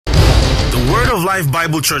Word of Life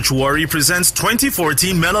Bible Church Warri presents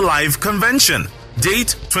 2014 Men Alive Convention.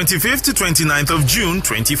 Date 25th to 29th of June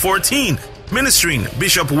 2014. Ministering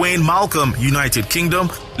Bishop Wayne Malcolm, United Kingdom,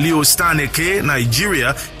 Leo Stan Ekeh,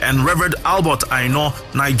 Nigeria, and Reverend Albert Aina,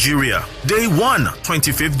 Nigeria. Day 1,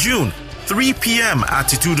 25th June, 3 p.m.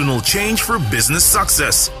 Attitudinal Change for Business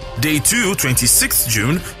Success. Day 2, 26th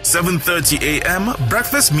June, 7:30 a.m.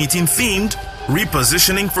 Breakfast meeting themed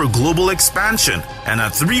Repositioning for Global Expansion, and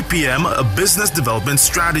at 3 p.m. a Business Development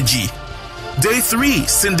Strategy. Day 3,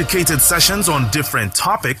 syndicated sessions on different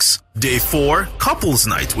topics. Day 4, couples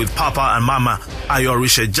night with Papa and Mama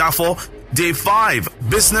Oritsejafor. Day 5,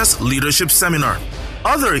 business leadership seminar.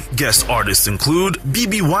 Other guest artists include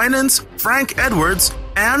B.B. Winans, Frank Edwards,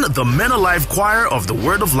 and the Men Alive Choir of the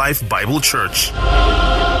Word of Life Bible Church.